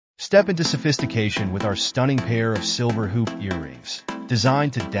Step into sophistication with our stunning pair of silver hoop earrings,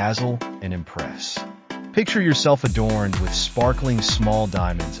 designed to dazzle and impress. Picture yourself adorned with sparkling small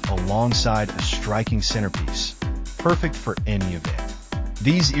diamonds alongside a striking centerpiece, perfect for any event.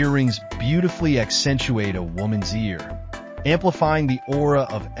 These earrings beautifully accentuate a woman's ear, amplifying the aura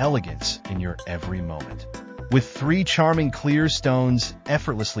of elegance in your every moment. With 3 charming clear stones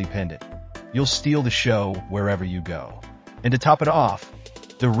effortlessly pendant, you'll steal the show wherever you go. And to top it off,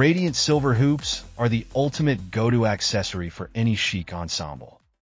 the radiant silver hoops are the ultimate go-to accessory for any chic ensemble.